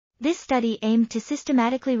This study aimed to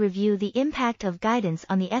systematically review the impact of guidance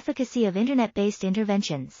on the efficacy of internet-based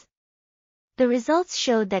interventions. The results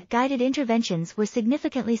showed that guided interventions were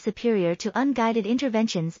significantly superior to unguided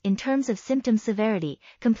interventions in terms of symptom severity,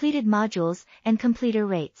 completed modules, and completer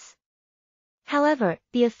rates. However,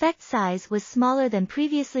 the effect size was smaller than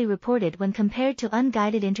previously reported when compared to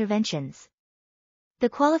unguided interventions. The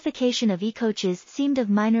qualification of e-coaches seemed of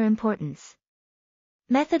minor importance.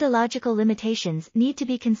 Methodological limitations need to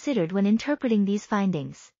be considered when interpreting these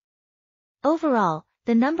findings. Overall,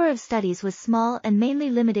 the number of studies was small and mainly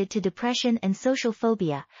limited to depression and social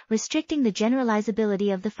phobia, restricting the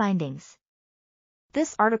generalizability of the findings.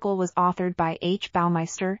 This article was authored by H.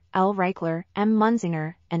 Baumeister, L. Reichler, M.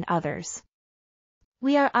 Munzinger, and others.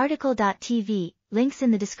 We are RTCLTV, links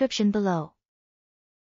in the description below.